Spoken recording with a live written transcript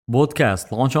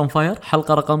بودكاست لونش اون فاير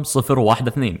حلقة رقم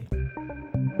 012.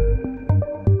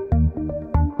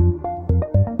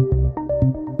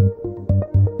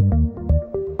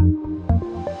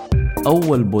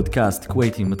 أول بودكاست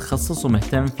كويتي متخصص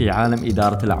ومهتم في عالم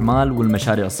إدارة الأعمال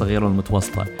والمشاريع الصغيرة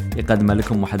والمتوسطة، يقدم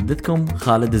لكم محدثكم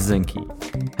خالد الزنكي.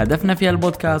 هدفنا في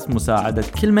البودكاست مساعدة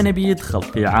كل من يبي يدخل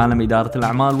في عالم إدارة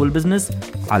الأعمال والبزنس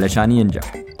علشان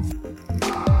ينجح.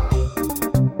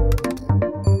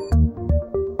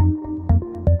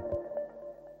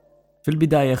 في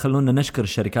البداية خلونا نشكر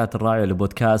الشركات الراعية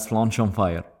لبودكاست لونش اون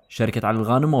فاير، شركة علي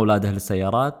الغانم وأولادها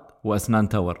للسيارات وأسنان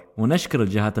تاور، ونشكر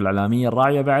الجهات الإعلامية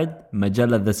الراعية بعد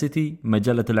مجلة ذا سيتي،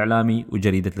 مجلة الإعلامي،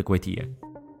 وجريدة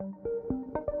الكويتية.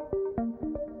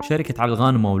 شركة علي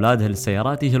الغانم وأولادها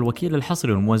للسيارات هي الوكيل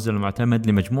الحصري والموزع المعتمد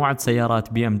لمجموعة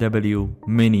سيارات بي ام دبليو،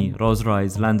 ميني، روز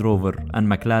رايز، لاند روفر، أن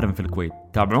ماكلارن في الكويت.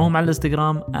 تابعوهم على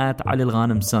الانستغرام @علي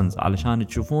الغانم سنز علشان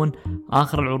تشوفون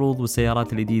آخر العروض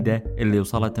والسيارات الجديدة اللي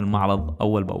وصلت المعرض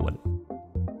أول بأول.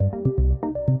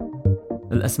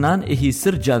 الأسنان هي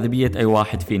سر جاذبية أي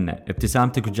واحد فينا،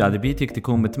 ابتسامتك وجاذبيتك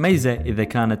تكون متميزة إذا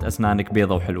كانت أسنانك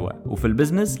بيضة وحلوة، وفي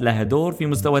البزنس لها دور في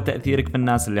مستوى تأثيرك في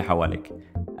الناس اللي حواليك.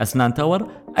 أسنان تاور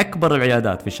أكبر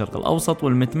العيادات في الشرق الأوسط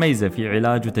والمتميزة في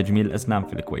علاج وتجميل الأسنان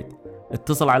في الكويت.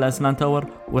 اتصل على أسنان تاور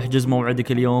واحجز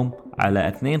موعدك اليوم على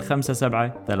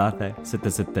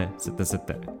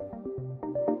 257-36666.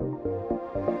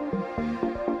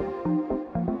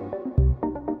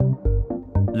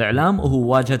 الإعلام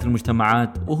هو واجهة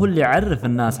المجتمعات، وهو اللي يعرف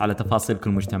الناس على تفاصيل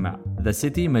كل مجتمع. ذا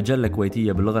سيتي مجلة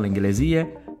كويتية باللغة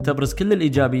الإنجليزية تبرز كل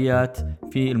الإيجابيات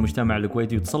في المجتمع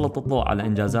الكويتي وتسلط الضوء على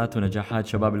إنجازات ونجاحات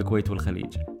شباب الكويت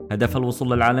والخليج. هدفها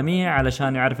الوصول للعالمية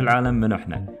علشان يعرف العالم من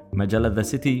إحنا. مجلة ذا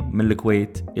سيتي من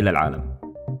الكويت إلى العالم.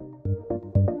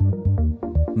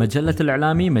 مجلة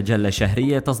الإعلامي مجلة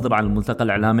شهرية تصدر عن الملتقى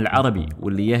الإعلامي العربي،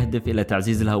 واللي يهدف إلى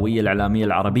تعزيز الهوية الإعلامية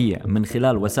العربية من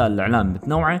خلال وسائل الإعلام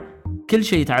متنوعة. كل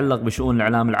شيء يتعلق بشؤون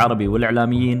الإعلام العربي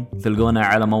والإعلاميين تلقونه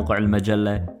على موقع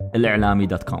المجلة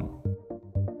الإعلامي.com.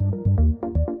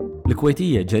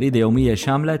 الكويتية جريدة يومية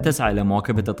شاملة تسعى إلى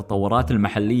مواكبة التطورات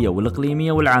المحلية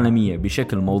والإقليمية والعالمية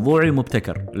بشكل موضوعي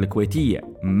ومبتكر. الكويتية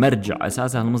مرجع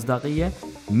أساسها المصداقية،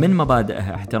 من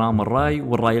مبادئها احترام الرأي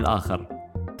والرأي الآخر.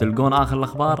 تلقون آخر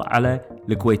الأخبار على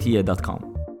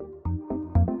الكويتية.com.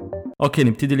 أوكي،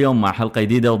 نبتدي اليوم مع حلقة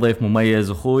جديدة وضيف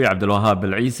مميز، أخوي عبد الوهاب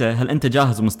العيسى. هل أنت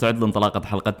جاهز ومستعد لانطلاقة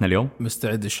حلقتنا اليوم؟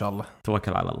 مستعد إن شاء الله.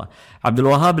 توكل على الله. عبد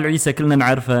الوهاب العيسى كلنا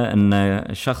نعرفه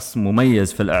أنه شخص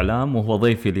مميز في الإعلام، وهو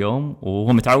ضيفي اليوم،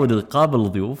 وهو متعود يقابل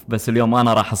ضيوف، بس اليوم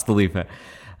أنا راح أستضيفه.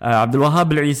 عبد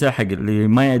الوهاب العيسى، حق اللي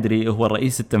ما يدري، هو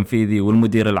الرئيس التنفيذي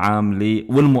والمدير العام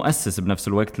والمؤسس بنفس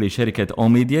الوقت لشركة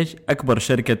أوميديا، أكبر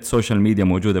شركة سوشيال ميديا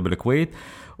موجودة بالكويت،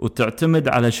 وتعتمد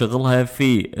على شغلها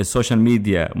في السوشيال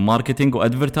ميديا ماركتينج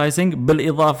وادفرتايزنج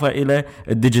بالإضافة إلى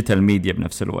الديجيتال ميديا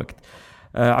بنفس الوقت.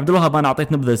 عبد الوهاب، أنا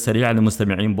أعطيت نبذة سريعة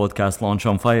لمستمعين بودكاست لونش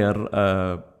اون فاير.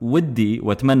 ودي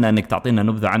وأتمنى أنك تعطينا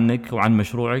نبذة عنك وعن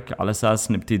مشروعك على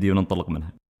أساس نبتدي وننطلق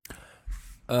منها.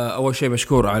 أول شيء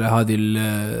مشكور على هذه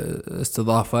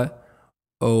الاستضافة.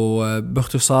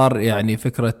 وباختصار يعني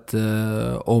فكرة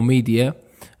أوميديا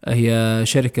هي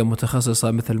شركة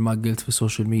متخصصة مثل ما قلت في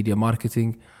السوشيال ميديا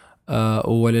ماركتينج،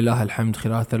 ولله الحمد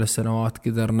خلال 3 سنوات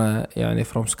قدرنا يعني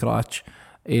from scratch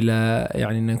إلى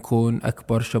يعني نكون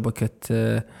أكبر شبكة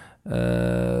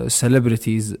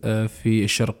سيلبرتيز في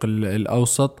الشرق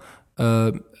الأوسط.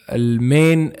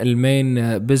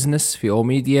 المين بزنس في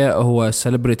أوميديا هو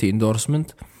سيلبرتي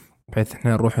اندورسمنت، بحيث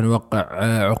احنا نروح نوقع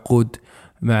عقود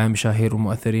مع مشاهير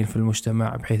ومؤثرين في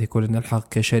المجتمع، بحيث يكون لنا الحق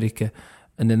كشركة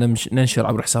أن ننشر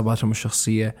عبر حساباتهم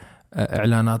الشخصية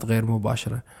إعلانات غير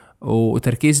مباشرة.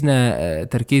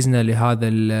 وتركيزنا لهذا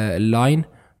اللاين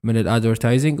من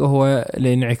الادفرتايزنج هو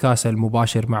لانعكاسه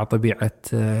المباشر مع طبيعة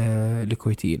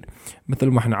الكويتيين. مثل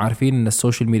ما احنا عارفين أن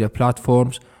السوشيال ميديا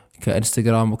بلاتفورمز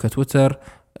كإنستغرام وكتويتر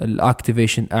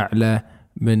الأكتيفيشن أعلى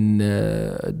من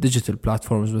ديجيتال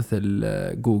بلاتفورمز مثل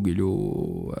جوجل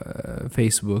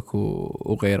وفيسبوك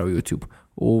وغيره ويوتيوب،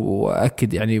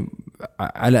 وأكد يعني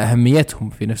على أهميتهم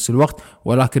في نفس الوقت،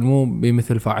 ولكن مو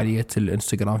بمثل فعالية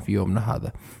الانستغرام في يومنا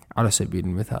هذا على سبيل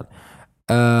المثال.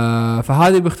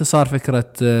 فهذه باختصار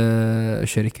فكرة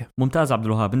الشركة. ممتاز عبد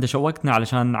الوهاب، انت شوقتنا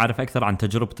علشان نعرف أكثر عن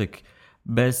تجربتك،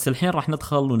 بس الحين راح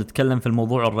ندخل ونتكلم في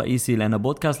الموضوع الرئيسي، لأن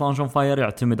بودكاست لونش اون فاير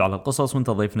يعتمد على القصص، وانت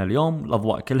ضيفنا اليوم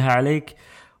الأضواء كلها عليك.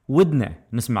 ودنا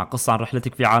نسمع قصة عن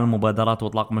رحلتك في عالم المبادرات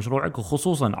وإطلاق مشروعك،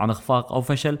 وخصوصا عن إخفاق أو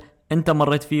فشل أنت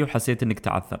مريت فيه وحسيت أنك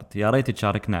تعثرت. يا ريت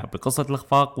تشاركنا بقصة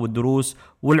الإخفاق والدروس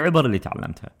والعبر اللي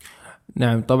تعلمتها.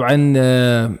 نعم طبعا.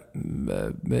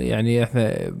 يعني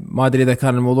احنا ما ادري اذا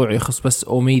كان الموضوع يخص بس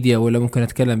او ميديا ولا ممكن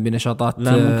اتكلم بنشاطات.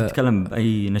 لا ممكن تتكلم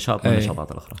باي نشاط من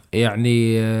النشاطات الاخرى.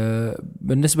 يعني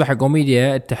بالنسبه حق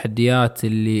ميديا التحديات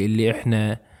اللي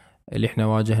احنا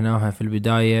واجهناها في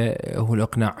البدايه هو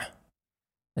الاقناع.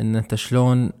 ان انت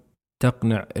شلون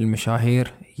تقنع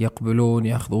المشاهير يقبلون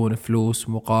ياخذون فلوس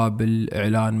مقابل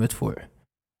اعلان مدفوع.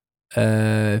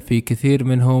 في كثير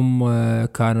منهم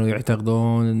كانوا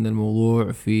يعتقدون ان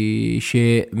الموضوع في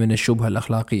شيء من الشبهة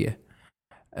الأخلاقية،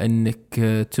 انك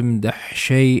تمدح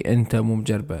شيء انت مو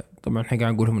مجربه. طبعا احنا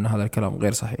قاعد نقولهم ان هذا الكلام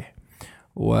غير صحيح،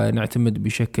 ونعتمد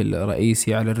بشكل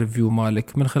رئيسي على الريفيو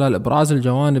مالك من خلال ابراز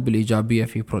الجوانب الإيجابية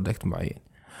في برودكت معين.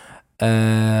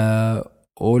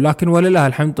 ولكن ولله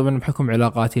الحمد طبعا بحكم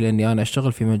علاقاتي لاني انا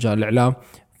اشتغل في مجال الاعلام،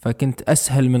 فكنت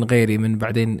اسهل من غيري من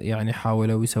بعدين يعني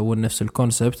حاولوا يسوون نفس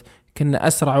الكونسبت. كنا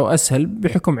اسرع واسهل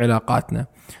بحكم علاقاتنا.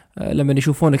 لما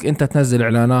يشوفونك انت تنزل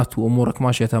اعلانات وامورك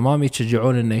ماشيه تمام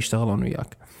يتشجعون انه يشتغلون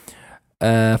وياك.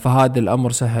 فهذا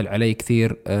الامر سهل علي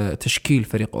كثير تشكيل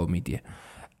فريق او ميديا.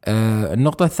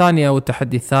 النقطه الثانيه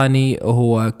والتحدي الثاني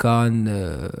هو كان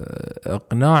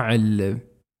اقناع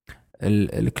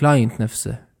الكلاينت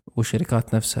نفسه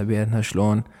والشركات نفسها بأنها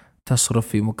شلون تصرف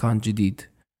في مكان جديد،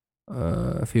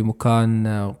 في مكان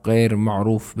غير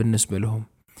معروف بالنسبة لهم.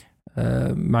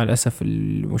 مع الأسف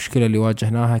المشكلة اللي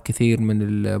واجهناها كثير من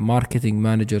الماركتينج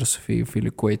مانجرز في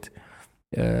الكويت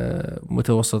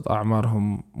متوسط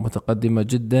أعمارهم متقدمة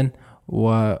جدا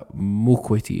ومو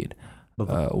كويتيين.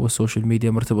 والسوشيال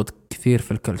ميديا مرتبط كثير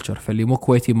في الكلتشر، فاللي مو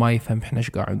كويتي ما يفهم احنا ايش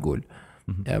قاعد نقول.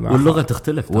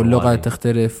 واللغة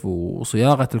تختلف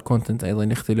وصياغة الكونتنت أيضا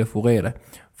يختلف وغيره.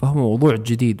 فهو موضوع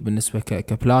جديد بالنسبة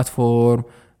كبلاتفورم،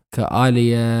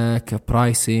 كآلية،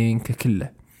 كبرايسينج، ككله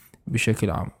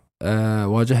بشكل عام.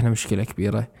 واجهنا مشكلة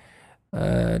كبيرة.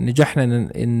 نجحنا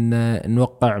إن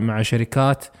نوقع مع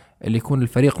شركات اللي يكون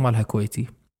الفريق مالها كويتي،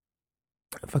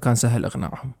 فكان سهل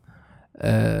إقناعهم.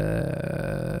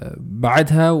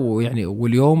 بعدها ويعني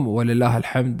واليوم ولله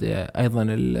الحمد أيضا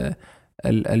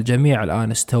الجميع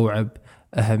الآن استوعب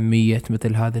أهمية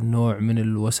مثل هذا النوع من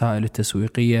الوسائل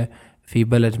التسويقية في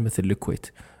بلد مثل الكويت،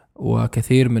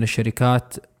 وكثير من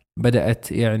الشركات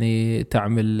بدأت يعني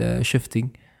تعمل شيفتنج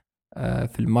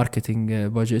في الماركتينج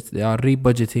بادجت،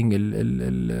 ريبادجتنج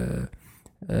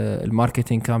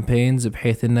الماركتينج كامبينز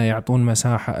بحيث انه يعطون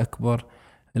مساحة أكبر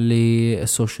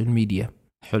للسوشيال ميديا.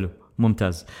 حلو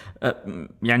ممتاز.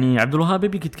 يعني عبد الوهاب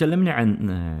بيك تكلمني عن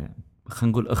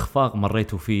خلينا نقول اخفاق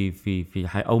مريتوا في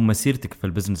او مسيرتك في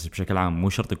البزنس بشكل عام، مو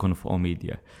شرط يكون في او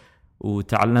ميديا،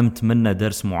 وتعلمت منه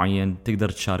درس معين تقدر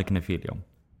تشاركنا فيه اليوم.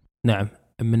 نعم،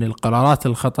 من القرارات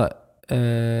الخطأ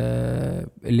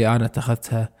اللي انا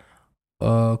اتخذتها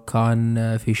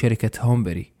كان في شركة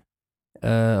هومبري.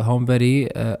 هومبري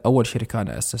اول شركة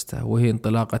انا اسستها، وهي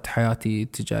انطلاقة حياتي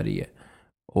التجارية،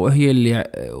 وهي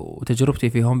اللي وتجربتي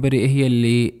في هومبري هي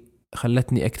اللي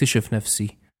خلتني اكتشف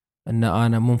نفسي ان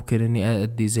انا ممكن اني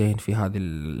ادي زين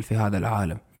في هذا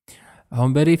العالم.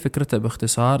 هومبري فكرته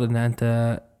باختصار ان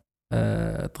انت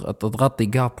تغطي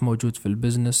جاب موجود في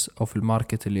البزنس او في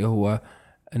الماركت، اللي هو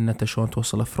ان انت شلون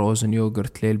توصل فروزن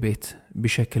يوغرت للبيت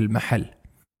بشكل محل.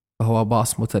 فهو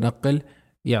باص متنقل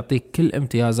يعطيك كل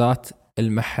امتيازات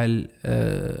المحل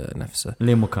نفسه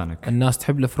لمكانك. الناس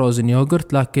تحب الفروزن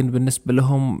يوغرت، لكن بالنسبة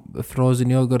لهم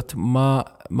فروزن يوغرت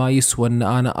ما يسوى ان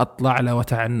انا اطلع له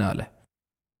واتعنى له.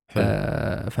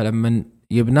 فلما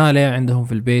يبنى له عندهم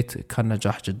في البيت كان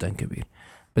نجاح جدا كبير.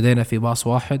 بدينا في باص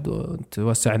واحد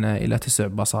وتوسعنا إلى 9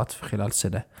 باصات في خلال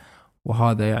سنة،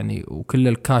 وهذا يعني وكل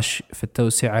الكاش في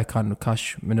التوسعة كان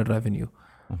كاش من الريفينيو.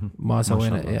 ما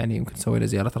سوينا يعني يمكن سوينا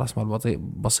زيارة رأس مال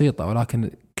بسيطة،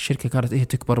 ولكن الشركة كانت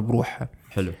تكبر بروحها.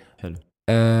 حلو.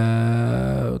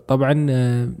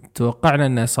 طبعا توقعنا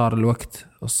أن صار الوقت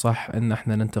الصح أن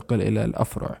احنا ننتقل إلى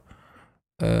الأفرع.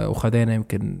 وخذينا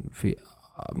يمكن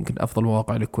أفضل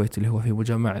مواقع الكويت اللي هو في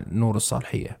مجمع نور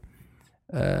الصالحية.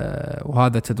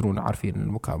 وهذا تدرون عارفين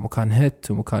المكان مكان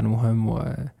هيت ومكان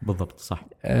مهم بالضبط صح.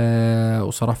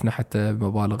 وصرفنا حتى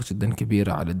مبالغ جدا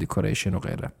كبيرة على الديكوريشن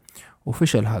وغيره،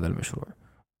 وفشل هذا المشروع.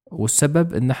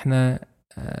 والسبب ان احنا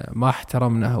ما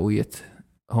احترمنا هوية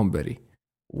هومبري،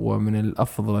 ومن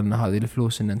الافضل ان هذه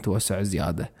الفلوس ان نتوسع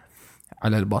زيادة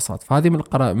على الباصات. فهذه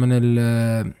من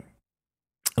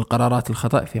القرارات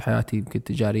الخطأ في حياتي يمكن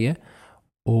التجارية.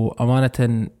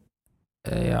 وأمانة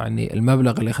يعني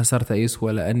المبلغ اللي خسرته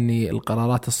يسوى، لأني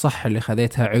القرارات الصح اللي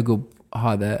خذيتها عقب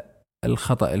هذا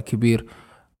الخطأ الكبير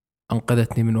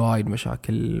أنقذتني من وايد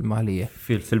مشاكل مالية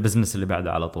في البزنس اللي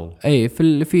بعده على طول. أي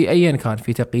في أيا كان،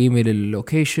 في تقييمي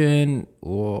لللوكيشن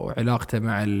وعلاقته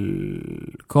مع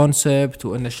الكونسبت،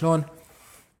 وإن شلون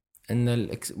ان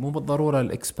مو بالضروره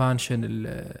الاكسبانشن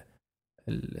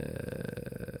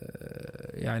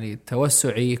يعني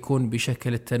التوسعي يكون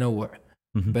بشكل التنوع،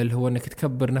 بل هو انك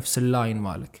تكبر نفس اللاين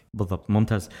مالك. بالضبط.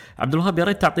 ممتاز. عبد الوهاب، يا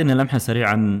ريت تعطينا لمحه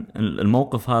سريعه عن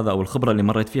الموقف هذا او الخبره اللي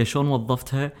مريت فيها، شلون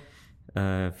وظفتها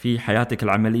في حياتك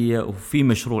العمليه وفي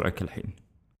مشروعك الحين.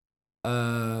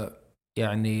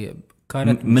 يعني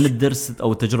كانت من الدرس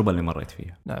او التجربه اللي مريت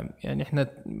فيها. نعم، يعني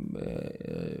احنا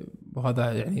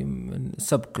وهذا يعني من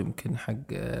سبق يمكن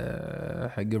حق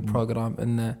البروجرام،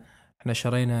 ان احنا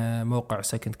شرينا موقع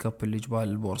سكند كاب اللي جبال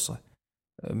البورصه،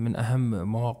 من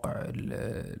اهم مواقع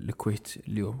الكويت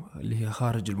اليوم، اللي هي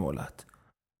خارج المولات،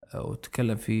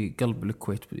 وتكلم في قلب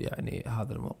الكويت. يعني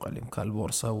هذا الموقع اللي مكان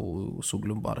البورصه وسوق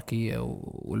المباركيه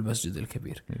والمسجد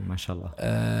الكبير. ما شاء الله.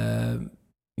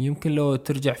 يمكن لو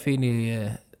ترجع فيني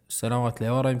سنوات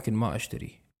لورا يمكن ما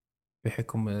أشتري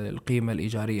بحكم القيمة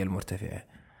الإيجارية المرتفعة.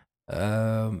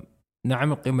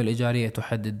 نعم، القيمة الإيجارية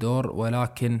تحدد دور،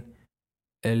 ولكن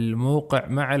الموقع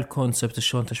مع الكونسبت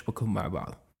شلون تشبكهم مع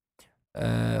بعض.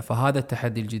 فهذا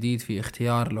التحدي الجديد في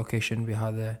اختيار لوكيشن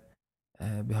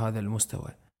بهذا المستوى.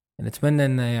 نتمنى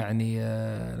أن يعني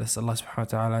نسأل الله سبحانه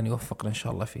وتعالى أن يوفقنا إن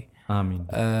شاء الله فيه. آمين.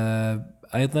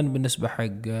 أيضا بالنسبة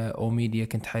حق أوميديا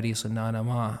كنت حريص أن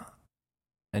أنا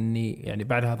أني يعني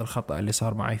بعد هذا الخطأ اللي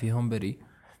صار معي في هومبري،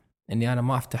 أني أنا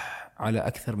ما أفتح على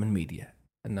أكثر من ميديا،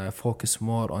 أن فوكس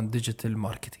مور أون ديجيتال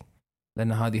ماركتينج،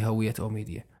 لأن هذه هوية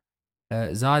أوميديا.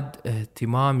 زاد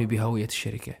اهتمامي بهوية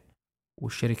الشركة،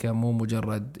 والشركة مو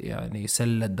مجرد يعني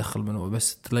سلة تدخل منه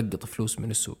بس تلقط فلوس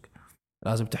من السوق،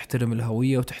 لازم تحترم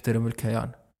الهوية وتحترم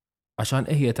الكيان عشان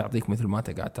هي تعطيك مثل ما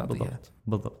انت قاعد تعطيها.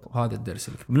 بالضبط. وهذا الدرس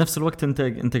الكبير. بنفس الوقت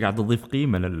انت قاعد تضيف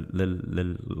قيمه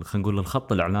خلينا نقول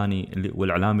للخط الاعلاني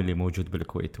والاعلامي اللي موجود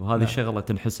بالكويت، وهذه نعم. شغله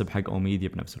تنحسب حق اوميديا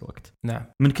بنفس الوقت. نعم.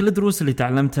 من كل الدروس اللي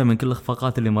تعلمتها، من كل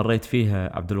الاخفاقات اللي مريت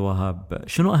فيها عبد الوهاب،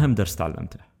 شنو اهم درس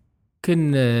تعلمته؟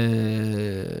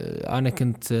 انا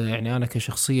كنت يعني انا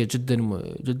كشخصيه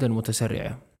جدا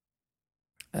متسرعه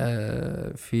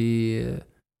في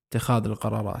اتخاذ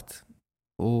القرارات،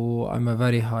 و I'm a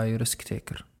very high risk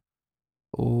taker.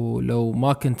 ولو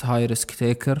ما كنت high risk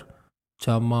taker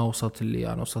كان ما وصلت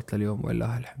اللي أنا وصلت اليوم،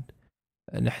 ولله الحمد.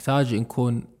 نحتاج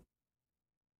نكون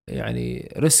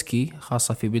يعني ريسكي،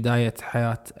 خاصة في بداية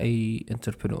حياة أي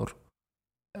انتربرنور،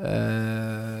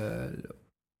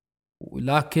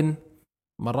 ولكن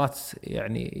مرات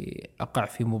يعني أقع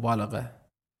في مبالغة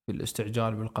في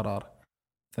الاستعجال بالقرار.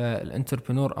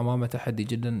 فالانتربرنور أمامه تحدي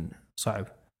جدا صعب،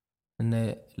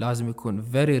 انه لازم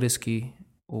يكون very risky،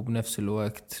 وبنفس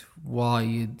الوقت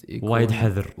وايد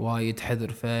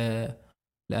حذر.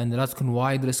 لان لا تكون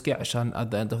وايد risky عشان at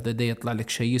the end of the day يطلع لك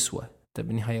شيء يسوى. انت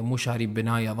بالنهايه مو شاري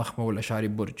بنايه ضخمه ولا شاري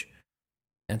برج،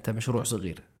 انت مشروع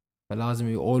صغير،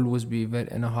 فلازم you always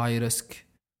be in a high risk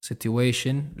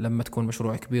situation لما تكون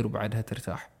مشروع كبير وبعدها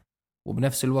ترتاح.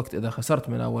 وبنفس الوقت اذا خسرت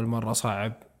من اول مره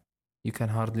صعب you can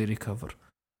hardly recover.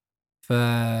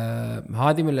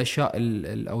 فهذه من الأشياء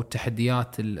أو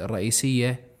التحديات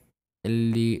الرئيسية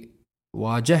اللي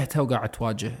واجهتها وقاعد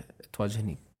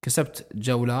تواجهني. كسبت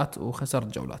جولات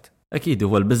وخسرت جولات. أكيد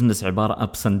هو البزنس عبارة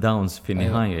ups and downs في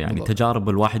النهاية. أيوة. يعني بالضبط. تجارب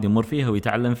الواحد يمر فيها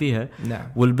ويتعلم فيها.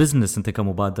 نعم. والبزنس أنت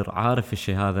كمبادر عارف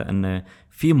الشيء هذا، أنه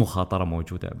في مخاطرة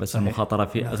موجودة، بس صحيح. المخاطرة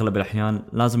في أغلب الأحيان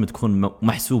لازم تكون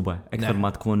محسوبة أكثر. نعم. ما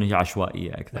تكون هي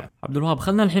عشوائية أكثر. نعم. عبد الوهاب،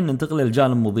 خلنا الحين ننتقل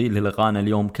للجانب المضيء للقاءنا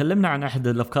اليوم. كلمنا عن أحد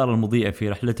الأفكار المضيئة في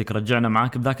رحلتك، رجعنا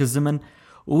معاك بذاك الزمن،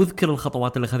 واذكر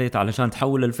الخطوات اللي خذيتها علشان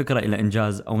تحول الفكرة إلى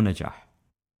إنجاز أو نجاح.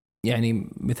 يعني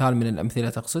مثال من الأمثلة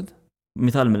تقصد؟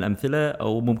 مثال من الأمثلة،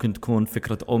 أو ممكن تكون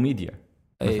فكرة أوميديا.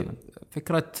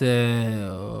 فكرة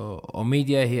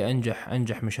أوميديا هي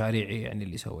أنجح مشاريعي يعني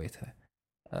اللي سويتها.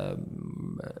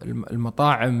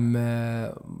 المطاعم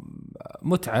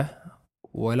متعة،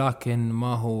 ولكن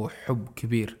ما هو حب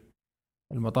كبير.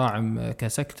 المطاعم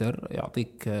كسكتر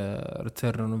يعطيك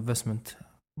return on investment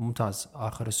ممتاز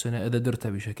آخر السنة إذا درته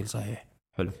بشكل صحيح.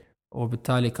 حلو.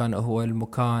 وبالتالي كان هو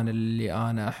المكان اللي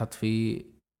أنا أحط فيه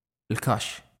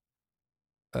الكاش،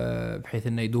 بحيث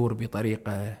أنه يدور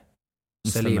بطريقة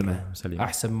سليمة.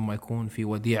 أحسن مما يكون في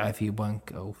وديعة في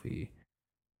بنك أو في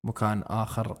مكان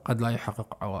آخر قد لا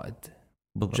يحقق عوائد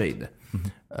جيدة.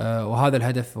 وهذا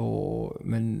الهدف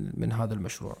من هذا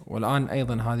المشروع. والآن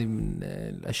أيضا هذه من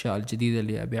الأشياء الجديدة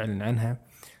اللي أبي أعلن عنها،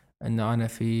 أن أنا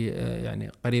في يعني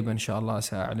قريبا إن شاء الله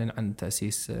سأعلن عن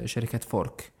تأسيس شركة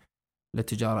فورك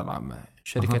للتجارة العامة.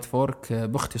 شركة فورك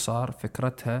باختصار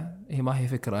فكرتها هي ما هي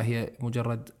فكرة، هي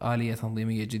مجرد آلية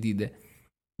تنظيمية جديدة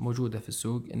موجودة في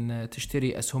السوق، إن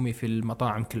تشتري أسهمي في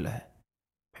المطاعم كلها،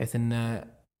 بحيث إن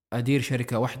أدير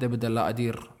شركة واحدة بدل لا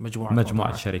أدير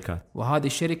مجموعة شركات، وهذه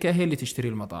الشركة هي اللي تشتري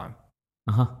المطاعم.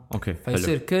 اوكي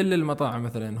فيصير كل المطاعم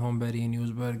مثلا هومبري، نيوز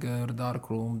برجر،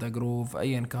 دارك روم، ذا جروف،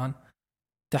 ايا كان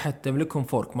تحت تملكهم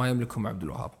فورك، ما يملكهم عبد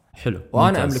الوهاب. حلو.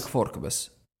 وانا املك فورك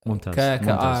بس. ممتاز.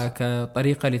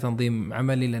 كطريقه لتنظيم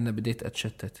عملي، لان بديت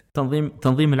اتشتت.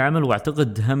 تنظيم العمل.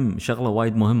 واعتقد هم شغله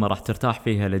وايد مهمه راح ترتاح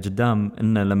فيها لقدام،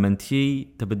 ان لما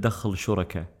تبي تدخل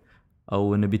شركاء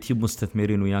او ان بتجيب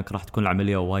مستثمرين وياك، راح تكون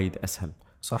العمليه وايد اسهل.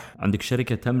 صح. عندك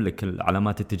شركه تملك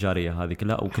العلامات التجاريه هذه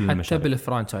كلها او كل حتى المشاريع.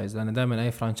 بالفرانشايز، انا دائما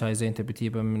اي فرانشايز انت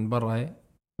بتجيبه من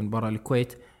برا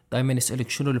الكويت، دائما يسالك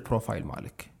شنو البروفايل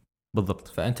مالك بالضبط.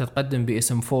 فانت تقدم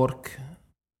باسم فورك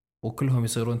وكلهم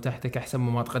يصيرون تحتك، احسن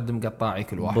ما تقدم قطاعي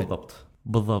كل واحد.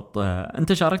 بالضبط.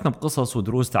 انت شاركنا بقصص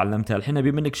ودروس تعلمتها. الحين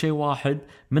ابي منك شيء واحد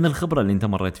من الخبره اللي انت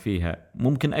مريت فيها،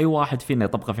 ممكن اي واحد فينا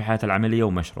يطبقه في حياته العمليه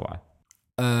ومشروعه.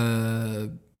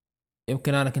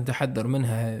 يمكن انا كنت احذر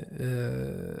منها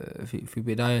في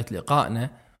بدايه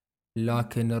لقائنا،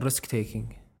 لكن الريسك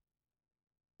تيكينج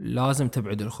لازم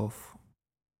تبعد الخوف،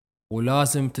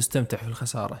 ولازم تستمتع في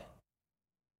الخساره.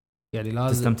 يعني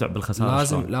لازم تستمتع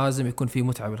بالخساره. لازم يكون في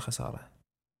متعه بالخساره،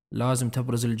 لازم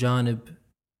تبرز الجانب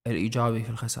الايجابي في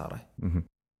الخساره.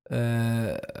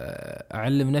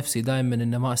 اعلم نفسي دائما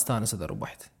ان ما استانس اذا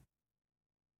ربحت،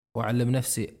 واعلم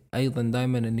نفسي ايضا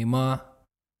دائما اني ما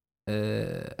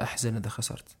احزن اذا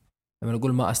خسرت. لما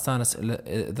اقول ما استانس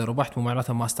اذا ربحت مو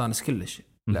معناته ما استانس كلش،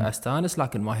 لا استانس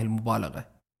لكن ما هي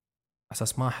المبالغه،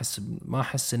 اساس ما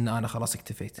احس ان انا خلاص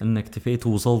اكتفيت، انك اكتفيت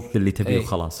ووصلت للي تبيه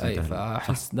وخلاص.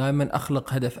 فاحس دائما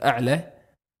اخلق هدف اعلى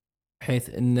بحيث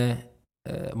انه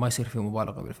ما يصير في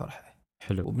مبالغه بالفرحه.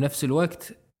 حلو. وبنفس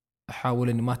الوقت احاول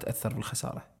اني ما اتاثر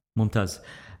بالخساره. ممتاز.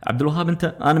 عبد الوهاب،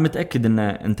 انا متاكد ان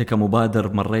انت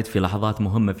كمبادر مريت في لحظات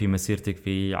مهمه في مسيرتك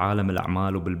في عالم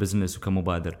الاعمال وبالبزنس،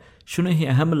 وكمبادر شنو هي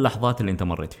اهم اللحظات اللي انت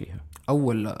مريت فيها؟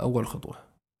 اول خطوه،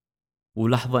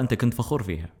 ولحظه انت كنت فخور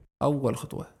فيها.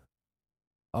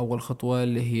 اول خطوه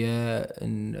اللي هي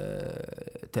إن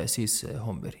تاسيس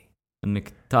هومبري،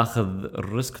 انك تاخذ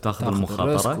الريسك، تاخذ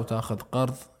المخاطره وتاخذ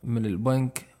قرض من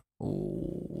البنك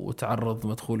وتعرض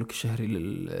مدخولك الشهري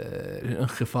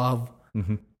للانخفاض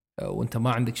وانت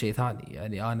ما عندك شيء ثاني.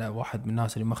 يعني انا واحد من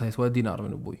الناس اللي ما اخذت ولا دينار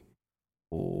من ابوي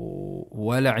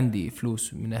ولا عندي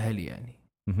فلوس من اهلي. يعني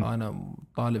انا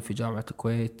طالب في جامعه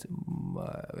الكويت،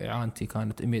 اعانتي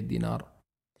كانت 100 دينار،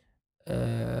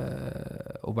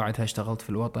 وبعدها اشتغلت في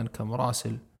الوطن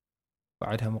كمراسل،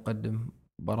 بعدها مقدم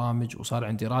برامج، وصار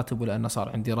عندي راتب. ولأنه صار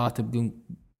عندي راتب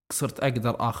صرت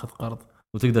أقدر أخذ قرض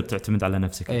وتقدر تعتمد على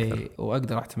نفسك أكثر.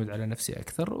 وأقدر أعتمد على نفسي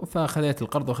أكثر، فأخذت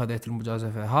القرض وأخذت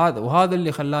المجازفة. وهذا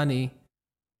اللي خلاني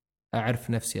أعرف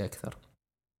نفسي أكثر.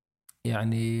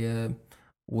 يعني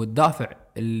والدافع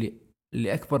اللي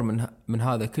أكبر من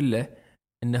هذا كله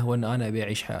إنه هو إن أنا أبي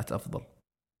أعيش حياة أفضل.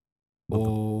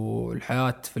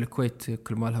 والحياة في الكويت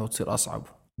كل ما لها وتصير أصعب.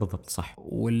 بالضبط. صح.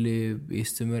 واللي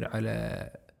بيستمر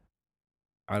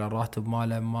على الراتب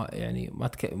ماله، ما يعني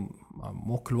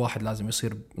مو كل واحد لازم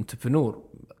يصير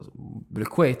انتربرنور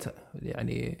بالكويت.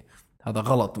 يعني هذا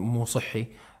غلط، مو صحي.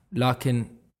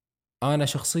 لكن أنا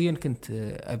شخصيا كنت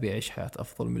أبي أعيش حياة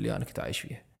أفضل من اللي أنا كنت أعيش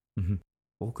فيها.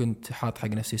 وكنت حاط حق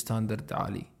نفسي ستاندرد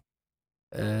عالي.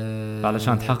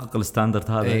 علشان تحقق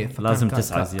الستاندرد هذا لازم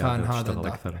تسعى زيادة وتشتغل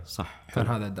أكثر. صح. كان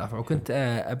هذا الدافع. وكنت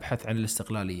أبحث عن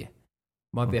الاستقلالية.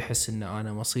 ما بيحس إن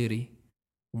أنا مصيري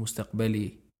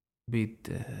ومستقبلي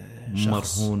بيد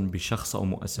مرهون بشخص أو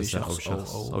مؤسسة أو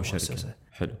شخص أو شركة.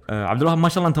 حلو. عبد الوهاب، ما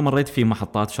شاء الله أنت مريت في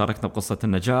محطات، شاركنا بقصة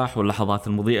النجاح واللحظات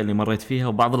المضيئة اللي مريت فيها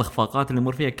وبعض الإخفاقات اللي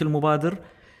مر فيها كل مبادر.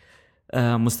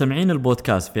 مستمعين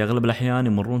البودكاست في أغلب الأحيان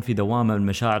يمرون في دوامة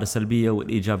المشاعر السلبية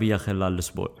والإيجابية خلال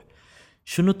الأسبوع.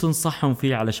 شنو تنصحهم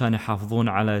فيه علشان يحافظون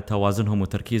على توازنهم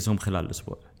وتركيزهم خلال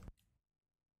الأسبوع؟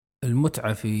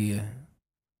 المتعة في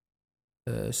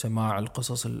سماع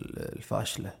القصص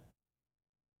الفاشلة،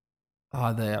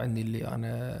 هذا يعني اللي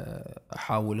أنا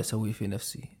أحاول أسويه في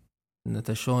نفسي.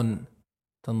 أنت شلون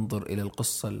تنظر إلى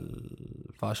القصة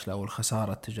الفاشلة أو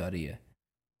الخسارة التجارية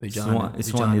سواء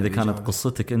إذا كانت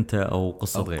قصتك أنت أو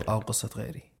قصة غيري أو قصة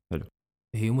غيري. حلو.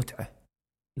 هي متعة،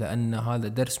 لأن هذا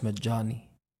درس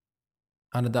مجاني.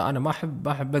 أنا ما أحب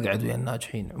أقعد ويا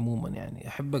الناجحين عموما. يعني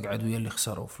أحب أقعد ويا اللي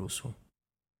خسروا فلوسهم،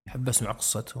 أحب أسمع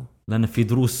قصتهم، لأن في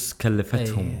دروس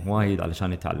كلفتهم وايد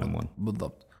علشان يتعلمون.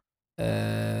 بالضبط.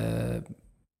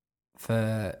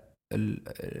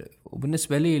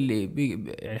 وبالنسبة لي اللي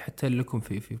يعني حتى لكم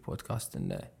في بودكاست،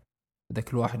 إنه إذا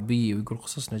كل واحد بي ويقول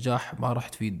قصص نجاح ما راح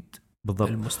تفيد بالضبط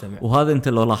المستمع. وهذا أنت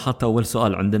لو لاحظت أول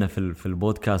سؤال عندنا في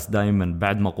البودكاست دائما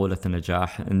بعد مقولة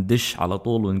النجاح ندش على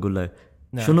طول ونقول له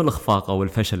نعم. شنو الإخفاق أو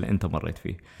الفشل اللي أنت مريت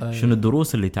فيه؟ شنو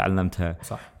الدروس اللي تعلمتها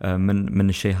من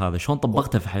الشيء هذا؟ شلون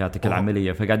طبقتها في حياتك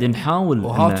العملية؟ فقاعدين نحاول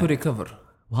وهاو تو ريكفر،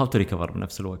 وهاو تو ريكفر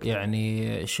بنفس الوقت.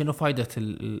 يعني شنو فايدة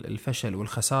الفشل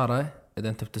والخسارة إذا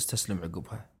أنت بتستسلم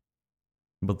عقبها؟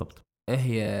 بالضبط.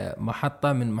 هي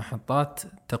محطة من محطات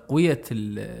تقوية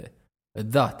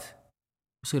الذات،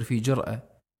 يصير في جرأة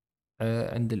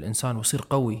عند الإنسان ويصير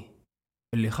قوي.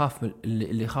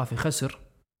 اللي يخاف يخسر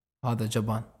هذا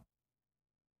جبان.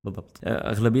 بالضبط.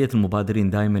 أغلبية المبادرين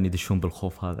دائما يدشون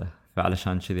بالخوف هذا،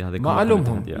 فعلشان كذي هذه ما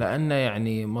ألومهم، لأن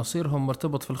يعني مصيرهم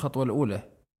مرتبط في الخطوة الأولى.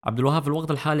 عبد الوهاب، في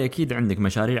الوقت الحالي أكيد عندك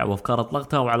مشاريع وأفكار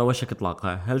أطلقتها وعلى وشك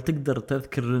إطلاقها، هل تقدر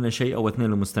تذكر لنا شيء أو اثنين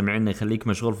للمستمعين يخليك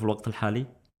مشغول في الوقت الحالي؟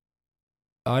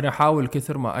 أنا أحاول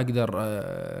كثر ما أقدر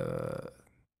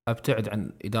أبتعد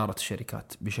عن إدارة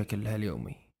الشركات بشكلها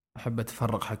اليومي. أحب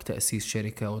أتفرغ حق تأسيس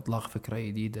شركة وإطلاق فكرة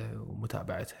جديدة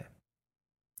ومتابعتها.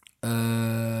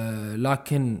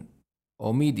 لكن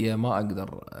ميديا ما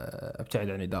أقدر أبتعد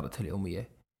عن إدارتها اليومية،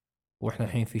 وإحنا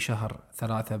الحين في شهر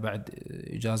 3 بعد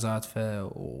إجازات،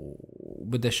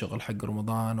 وبدأ الشغل حق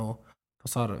رمضان،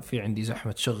 فصار في عندي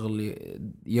زحمة شغل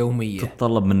يومية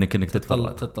تتطلب منك إنك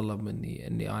تتطلب مني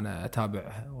إني أنا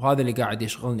أتابعها، وهذا اللي قاعد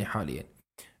يشغلني حاليا.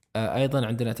 أيضا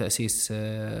عندنا تأسيس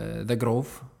ذا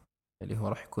جروف اللي هو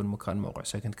راح يكون مكان موقع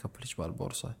سكند كابل جبال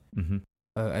البورصة.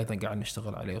 أيضا قاعد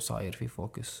نشتغل عليه وصاير في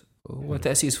فوكس.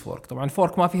 وتأسيس فورك، طبعا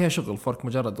فورك ما فيها شغل، فورك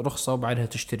مجرد رخصة وبعدها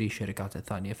تشتري شركات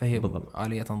الثانية، فهي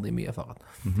آلية تنظيمية فقط.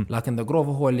 لكن ذا جروف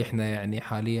هو اللي احنا يعني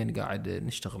حاليا قاعد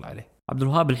نشتغل عليه. عبد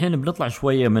الوهاب، الحين بنطلع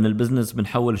شوية من البزنس،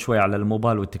 بنحول شوية على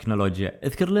الموبايل والتكنولوجيا.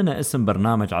 اذكر لنا اسم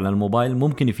برنامج على الموبايل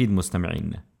ممكن يفيد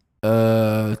مستمعينا.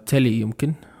 تلي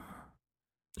يمكن.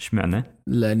 ايش معنى؟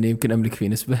 لأني يمكن أملك فيه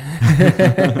نسبة.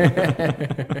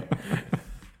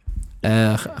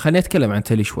 خليني أتكلم عن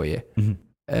تلي شوية.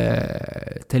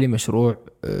 تلي مشروع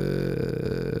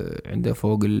عنده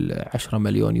فوق 10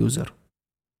 مليون يوزر،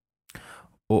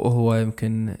 وهو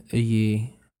يمكن يجي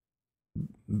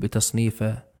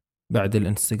بتصنيفه بعد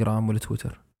الانستغرام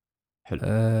والتويتر. حلو.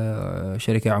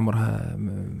 شركة عمرها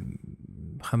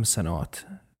 5 سنوات،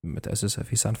 متأسسة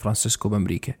في سان فرانسيسكو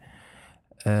بأمريكا.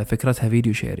 فكرتها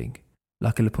فيديو شيرينج،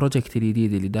 لكن البروجكت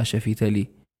الجديد اللي داشه في تلي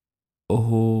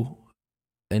وهو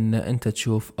ان انت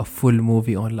تشوف فول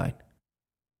موفي اونلاين.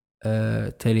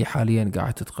 تلي حاليا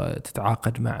قاعد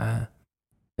تتعاقد مع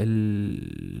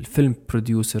الفيلم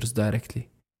بروديوسرز دايركتلي،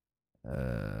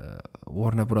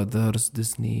 وارنر براذرز،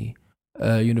 ديزني،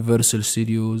 يونيفرسال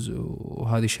ستوديوز،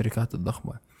 وهذه الشركات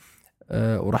الضخمة.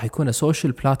 وراح يكون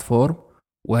سوشيال بلاتفورم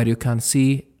where you can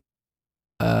see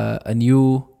a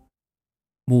new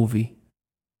movie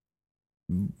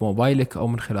بموبايلك أو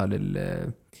من خلال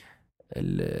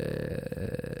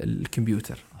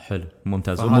الكمبيوتر. حلو،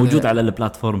 ممتاز. وموجود على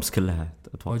البلاتفورمز كلها،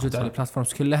 موجود على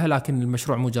البلاتفورمز كلها، لكن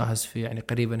المشروع مو جاهز. في يعني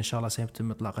قريبا إن شاء الله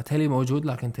سيتم إطلاقه. تلي موجود،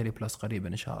 لكن تلي بلس قريبا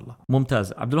إن شاء الله.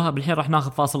 ممتاز. عبد الوهاب، الحين راح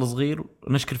ناخذ فاصل صغير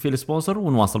ونشكر فيه السبونسر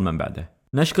ونواصل من بعده.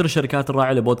 نشكر الشركات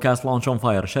الراعية لبودكاست لونش اون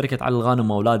فاير، شركة علي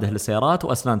الغانم وأولاده للسيارات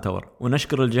وأسنان تاور.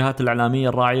 ونشكر الجهات الإعلامية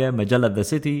الراعية، مجلة ذا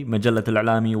سيتي، مجلة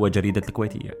الإعلامي، وجريدة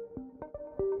الكويتية.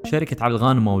 شركة علي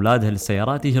الغانم وأولادها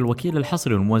للسيارات هي الوكيل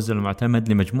الحصري والموزع المعتمد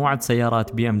لمجموعة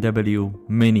سيارات بي ام دبليو،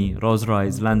 ميني، روز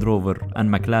رايز، لاند روفر، أن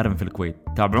ماكلارن في الكويت.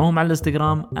 تابعوهم على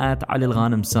الانستغرام @علي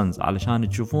الغانم سنز علشان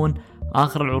تشوفون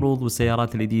آخر العروض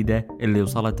والسيارات الجديدة اللي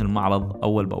وصلت المعرض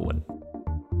أول بأول.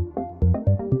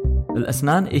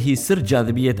 الأسنان هي سر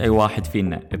جاذبية أي واحد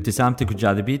فينا. ابتسامتك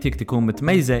وجاذبيتك تكون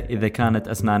متميزة إذا كانت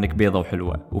أسنانك بيضة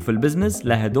وحلوة، وفي البزنس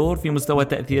لها دور في مستوى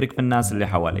تأثيرك في الناس اللي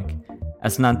حواليك.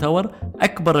 أسنان تاور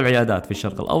أكبر العيادات في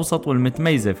الشرق الأوسط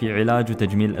والمتميزة في علاج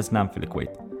وتجميل الأسنان في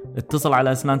الكويت. اتصل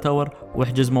على أسنان تاور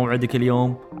واحجز موعدك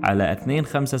اليوم على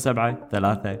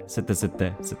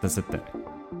 257-36666.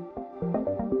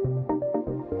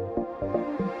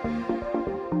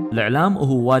 الإعلام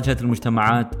هو واجهة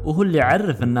المجتمعات، وهو اللي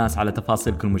يعرف الناس على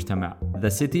تفاصيل كل مجتمع. ذا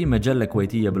سيتي مجلة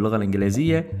كويتية باللغة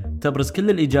الإنجليزية تبرز كل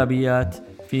الإيجابيات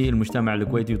في المجتمع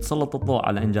الكويتي وتسلط الضوء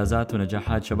على إنجازات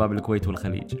ونجاحات شباب الكويت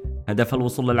والخليج. هدفها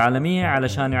الوصول للعالمية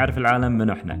علشان يعرف العالم من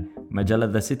إحنا. مجلة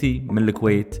ذا سيتي من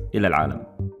الكويت إلى العالم.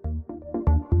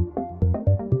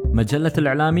 مجلة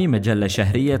الإعلامي مجلة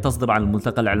شهرية تصدر عن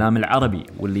الملتقى الإعلامي العربي،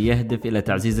 واللي يهدف إلى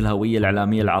تعزيز الهوية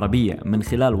الإعلامية العربية من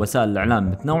خلال وسائل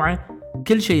الإعلام متنوعة.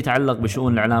 كل شيء يتعلق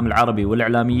بشؤون الإعلام العربي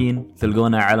والإعلاميين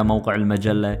تلقونه على موقع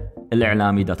المجلة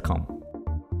الإعلامي.com.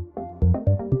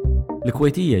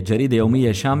 الكويتية جريدة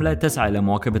يومية شاملة تسعى إلى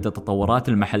مواكبة التطورات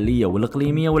المحلية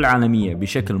والإقليمية والعالمية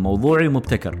بشكل موضوعي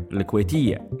ومبتكر.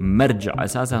 الكويتية مرجع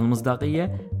أساسها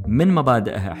المصداقية، من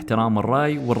مبادئها احترام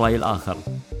الرأي والرأي الآخر.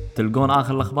 تلقون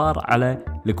آخر الأخبار على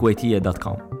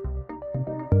الكويتية.com.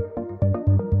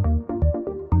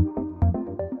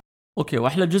 اوكي،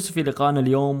 واحلى جزء في لقائنا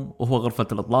اليوم وهو غرفة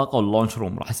الإطلاق أو اللونش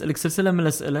روم. راح أسألك سلسلة من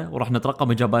الأسئلة وراح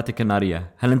نترقب إجاباتك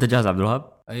النارية. هل أنت جاهز عبد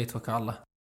الوهاب؟ اي توكل على الله.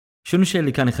 شنو الشيء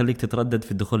اللي كان يخليك تتردد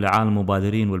في الدخول لعالم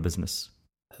المبادرين والبزنس؟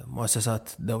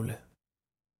 مؤسسات الدولة.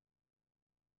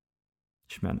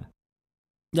 ايش معنى؟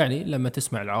 يعني لما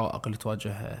تسمع العوائق اللي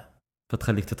تواجهها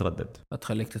فتخليك تتردد.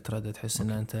 تخليك تتردد، تحس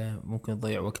ان انت ممكن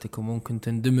تضيع وقتك وممكن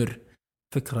تندمر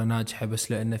فكرة ناجحة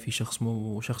بس لأن في شخص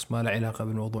ما له علاقة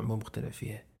بالموضوع مو مقتنع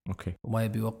فيها. اوكي. وما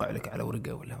يبي يوقع لك على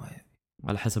ورقة ولا ما يبي.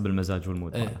 على حسب المزاج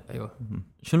والمود. ايوه.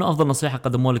 شنو افضل نصيحة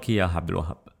قدموا لك اياها عبد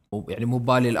الوهاب؟ يعني مو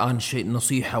بالي الآن شيء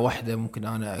نصيحة واحدة ممكن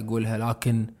أنا أقولها،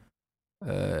 لكن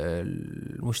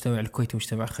المجتمع الكويتي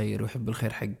مجتمع خير ويحب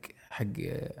الخير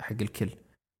حق الكل.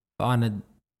 فأنا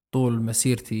طول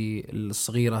مسيرتي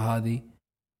الصغيرة هذه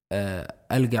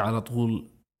ألقى على طول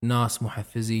ناس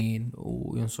محفزين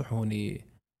وينصحوني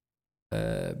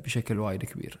بشكل وايد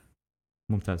كبير.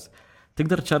 ممتاز.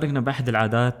 تقدر تشاركنا بأحد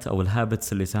العادات أو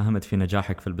الهابتس اللي ساهمت في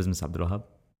نجاحك في البزنس عبد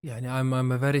الوهاب؟ يعني I'm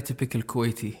a very typical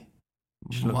كويتي.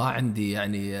 ما عندي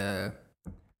يعني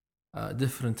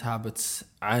different habits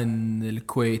عن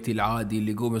الكويتي العادي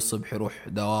اللي يقوم الصبح يروح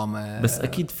دوامه. بس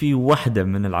أكيد في واحدة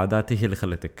من العادات هي اللي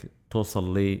خلتك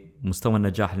توصل لمستوى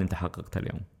النجاح اللي انت حققته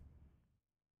اليوم.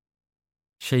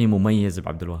 شيء مميز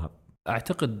بعبد الوهاب.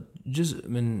 أعتقد جزء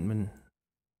من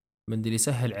اللي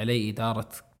يسهل علي إدارة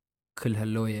كل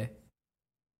هاللوية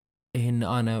إيه إن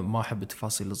أنا ما أحب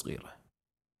التفاصيل الصغيرة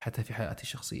حتى في حياتي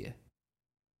الشخصية.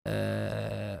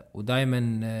 ودائما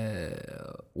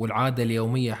والعادة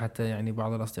اليومية حتى يعني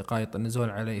بعض الأصدقاء يطنزون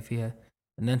علي فيها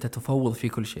إن أنت تفوض في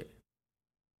كل شيء.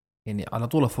 يعني على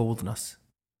طول أفوض ناس.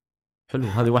 حلو.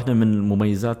 هذه واحدة من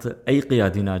مميزات أي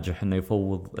قيادي ناجح إنه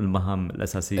يفوض المهام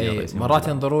الأساسية. مرات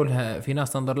ينظرون لها، في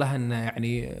ناس تنظر لها إن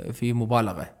يعني في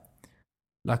مبالغة،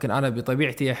 لكن أنا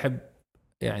بطبيعتي أحب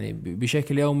يعني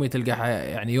بشكل يومي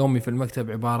تلقى يعني يومي في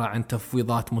المكتب عبارة عن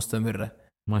تفويضات مستمرة.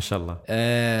 ما شاء الله.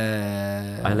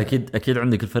 أكيد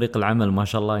عندك الفريق العمل ما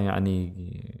شاء الله يعني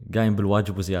قايم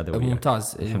بالواجب وزيادة.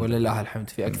 ممتاز ولله الحمد.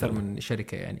 في أكثر من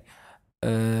شركة يعني.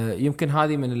 يمكن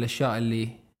هذه من الأشياء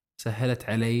اللي سهلت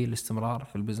علي الاستمرار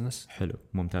في البزنس. حلو.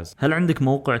 ممتاز. هل عندك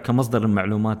موقع كمصدر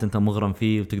المعلومات أنت مغرم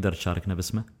فيه وتقدر تشاركنا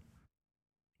باسمه؟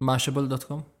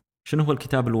 mashable.com. شنو هو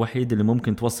الكتاب الوحيد اللي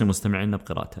ممكن توصي مستمعينا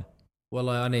بقراءته؟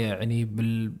 والله أنا يعني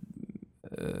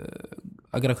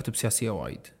أقرأ كتب سياسية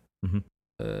وايد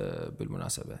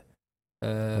بالمناسبة.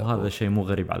 وهذا شيء مو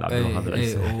غريب على عبد الوهاب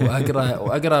العيسى.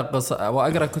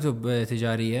 وأقرأ كتب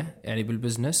تجارية يعني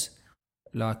بالبزنس،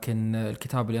 لكن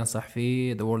الكتاب اللي أنصح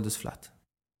فيه The World is Flat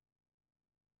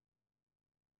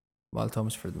مال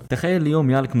توماس فريدمان. تخيل اليوم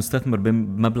يالك مستثمر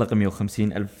بمبلغ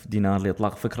 150,000 دينار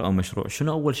لإطلاق فكرة أو مشروع،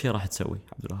 شنو أول شيء راح تسوي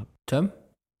عبد الوهاب؟ كم؟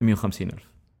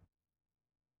 150,000.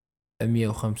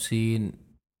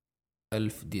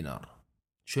 150,000 دينار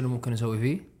شنو ممكن أسوي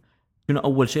فيه؟ شنو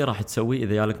أول شيء راح تسوي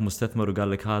إذا يالك مستثمر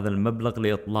وقال لك هذا المبلغ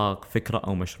لإطلاق فكرة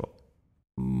أو مشروع؟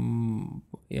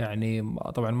 يعني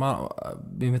طبعا ما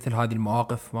بمثل هذه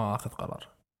المواقف ما أخذ قرار،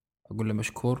 أقول له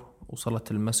مشكور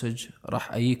وصلت المسج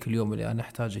راح أجيك اليوم اللي أنا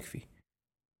أحتاجك فيه.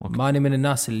 ماني من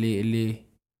الناس اللي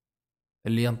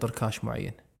ينطر كاش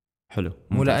معين. حلو.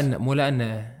 مو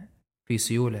لأن في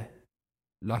سيولة،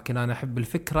 لكن أنا أحب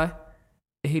الفكرة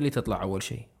هي اللي تطلع أول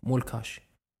شيء مو الكاش.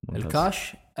 ممتاز.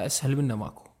 الكاش أسهل منه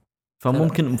ماكو.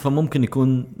 فممكن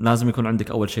يكون لازم يكون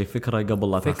عندك أول شيء فكرة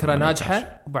قبل لا فكرة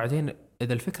ناجحة، وبعدين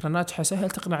إذا الفكرة ناجحة سهل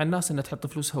تقنع الناس أن تحط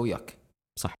فلوسها وياك.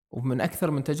 صح. ومن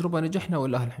أكثر من تجربة نجحنا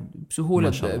والله الحمد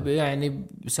بسهولة يعني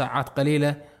بساعات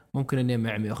قليلة ممكن أن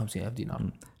يجمع 150,000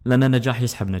 دينار. لأن النجاح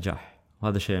يسحب نجاح،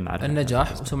 وهذا شيء نعرفه.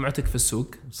 النجاح وسمعتك في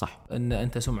السوق. صح. أن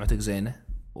أنت سمعتك زينة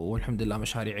والحمد لله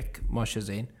مشاريعك ماشية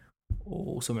زين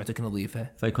وسمعتك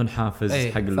نظيفة، فيكون حافز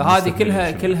حق فهذه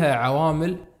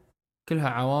كلها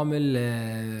عوامل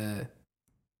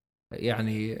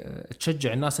يعني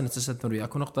تشجع الناس أن تستثمر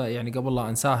وياك. ونقطة يعني قبل لا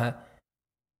أنساها،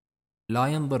 لا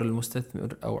ينظر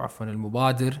المستثمر أو عفوا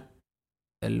المبادر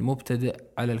المبتدئ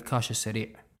على الكاش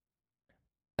السريع.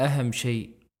 أهم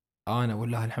شيء أنا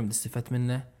والله الحمد استفدت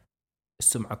منه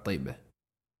السمعة الطيبة،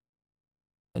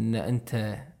 أن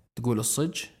أنت تقول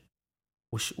الصج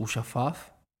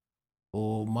وشفاف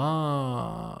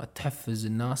وما تحفز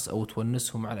الناس أو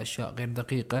تونسهم على أشياء غير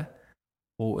دقيقة،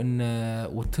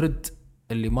 وترد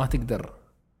اللي ما تقدر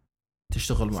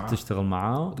تشتغل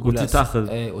معاه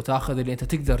وتاخذ اللي أنت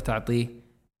تقدر تعطيه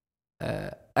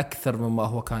أكثر مما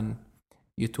هو كان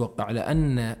يتوقع.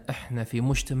 لأن إحنا في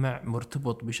مجتمع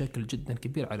مرتبط بشكل جدا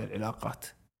كبير على العلاقات.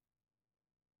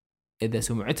 إذا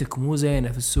سمعتك مو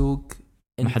زينة في السوق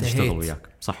ما حد يشتغل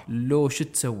وياك. صح. لو شو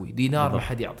تسوي دينار ما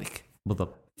حد يعطيك.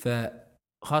 بالضبط.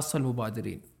 فخاصة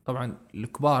المبادرين طبعا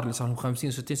الكبار اللي صارهم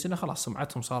 50 60 سنة خلاص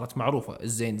سمعتهم صارت معروفة،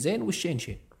 الزين زين والشين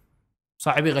شين،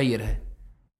 صعب يغيرها.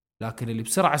 لكن اللي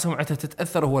بسرعة سمعتها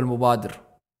تتأثر هو المبادر.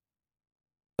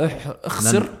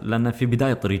 اخسر لأن في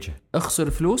بداية طريقه، اخسر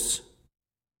فلوس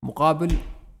مقابل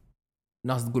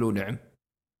ناس تقولوا نعم.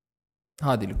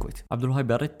 هذه الكويت. عبد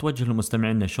الوهاب، أريد توجه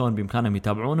للمستمعين شلون بإمكانهم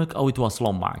يتابعونك أو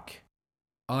يتواصلون معك؟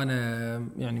 أنا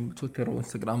يعني تويتر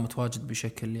وإنستغرام متواجد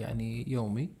بشكل يعني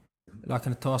يومي،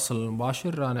 لكن التواصل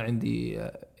المباشر أنا عندي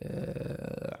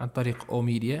عن طريق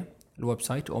أوميديا، الويب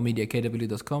سايت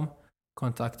omediakw.com.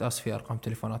 كونتاكت أس في أرقام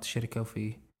تليفونات الشركة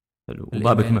وفي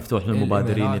وبابك مفتوح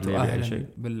للمبادرين اللي يبي شيء.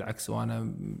 بالعكس،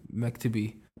 وأنا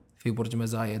مكتبي في برج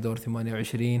مزايا دور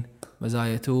 28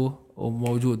 مزايا 2،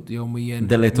 وموجود يوميا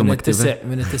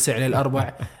من 9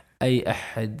 للأربع. أي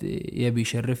أحد يبي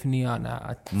يشرفني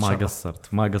أنا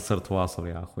ما قصرت واصل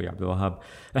يا أخوي عبد الوهاب.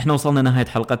 إحنا وصلنا نهاية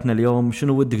حلقتنا اليوم.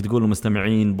 شنو ودك تقول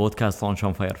للمستمعين بودكاست لونش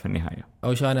أون فاير في النهاية؟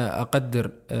 أول شيء أنا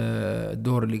أقدر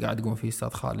الدور اللي قاعد يقوم فيه أستاذ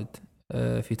خالد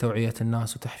في توعية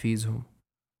الناس وتحفيزهم.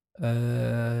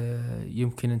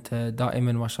 يمكن أنت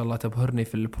دائما ما شاء الله تبهرني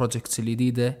في البروجكتس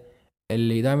الجديدة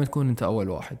اللي دائما تكون أنت أول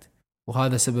واحد،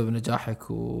 وهذا سبب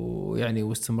نجاحك ويعني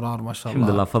واستمرار ما شاء الله.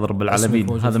 الحمد لله، فضل رب العالمين،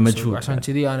 هذا مجهود. عشان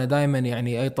كذي أنا دائما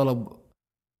يعني أي طلب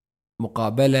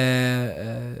مقابلة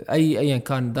أيا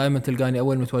كان دائما تلقاني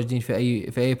أول متواجدين في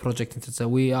أي بروجكت أنت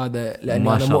تسويه. هذا لأني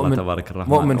ما أنا شاء الله تبارك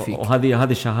الرحمن مؤمن فيك، وهذه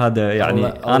الشهادة يعني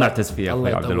أنا أعتز فيها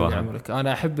أخوي عبد الوهاب.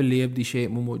 أنا أحب اللي يبدي شيء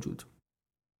مو موجود،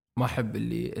 ما أحب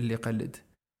اللي يقلد،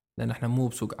 لأن إحنا مو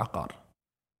بسوق عقار.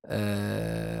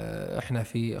 احنا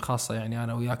في خاصة يعني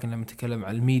انا وياك لما نتكلم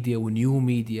عن الميديا ونيو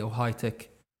ميديا وهاي تك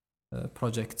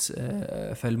بروجكتس،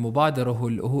 فالمبادرة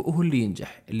هو اللي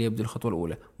ينجح، اللي يبدأ الخطوة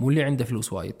الأولى، مو اللي عنده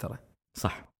فلوس وايد. ترى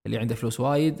صح، اللي عنده فلوس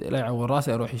وايد لا يعور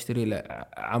راسه يروح يشتري له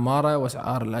عمارة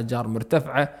واسعار الأجار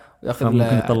مرتفعة وياخذ له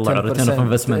ممكن يطلع ريتيرن اوف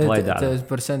انفستمنت وايد اعلى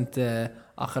 10%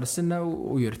 آخر السنة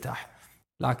ويرتاح.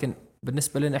 لكن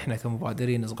بالنسبة لنا احنا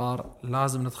كمبادرين صغار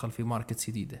لازم ندخل في ماركت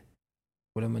جديدة،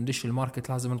 ولما ندش الماركت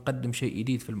لازم نقدم شيء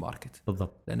جديد في الماركت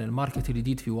بالضبط، لأن الماركت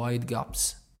الجديد فيه وايد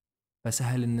جابس،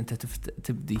 فسهل ان انت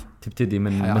تبتدي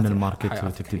من الماركت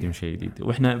وتبتدي من شيء جديد.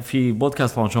 واحنا في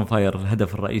بودكاست لونش أون فاير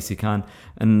الهدف الرئيسي كان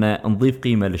ان نضيف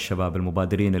قيمة للشباب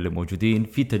المبادرين اللي موجودين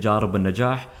في تجارب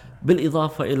النجاح،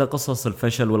 بالإضافة إلى قصص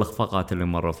الفشل والإخفاقات اللي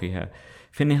مروا فيها.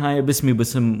 في النهاية باسمي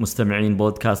باسم مستمعين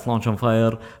بودكاست لونش أون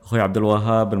فاير، أخوي عبد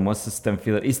الوهاب المؤسس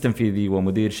رئيس تنفيذي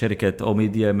ومدير شركة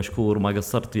أوميديا، مشكور ما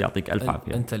قصرت، يعطيك ألف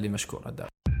عافية. أنت اللي مشكور.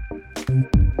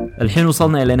 الحين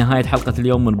وصلنا إلى نهاية حلقة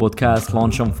اليوم من بودكاست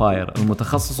لونش أون فاير،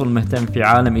 المتخصص والمهتم في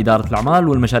عالم إدارة الأعمال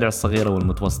والمشاريع الصغيرة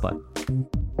والمتوسطة.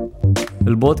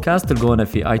 البودكاست تلقونه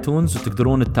في آيتونز،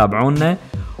 وتقدرون تتابعونا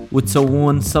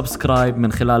وتسوون سبسكرايب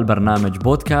من خلال برنامج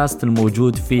بودكاست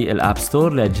الموجود في الاب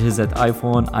ستور لأجهزة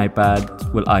آيفون،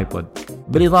 آيباد والآيبود،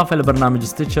 بالإضافة لبرنامج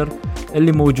ستيتشر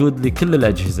اللي موجود لكل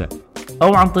الأجهزة،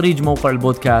 أو عن طريق موقع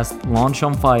البودكاست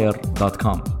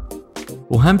launchonfire.com.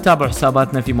 وهم تابعوا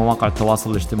حساباتنا في مواقع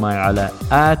التواصل الاجتماعي على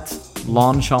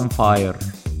 @launchonfire.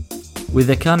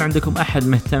 وإذا كان عندكم أحد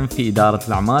مهتم في إدارة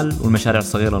الأعمال والمشاريع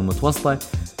الصغيرة والمتوسطة،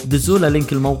 دزوا له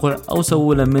لينك الموقع أو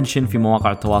سووا له منشن في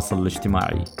مواقع التواصل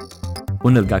الاجتماعي.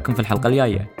 ونلقاكم في الحلقة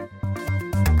الجاية.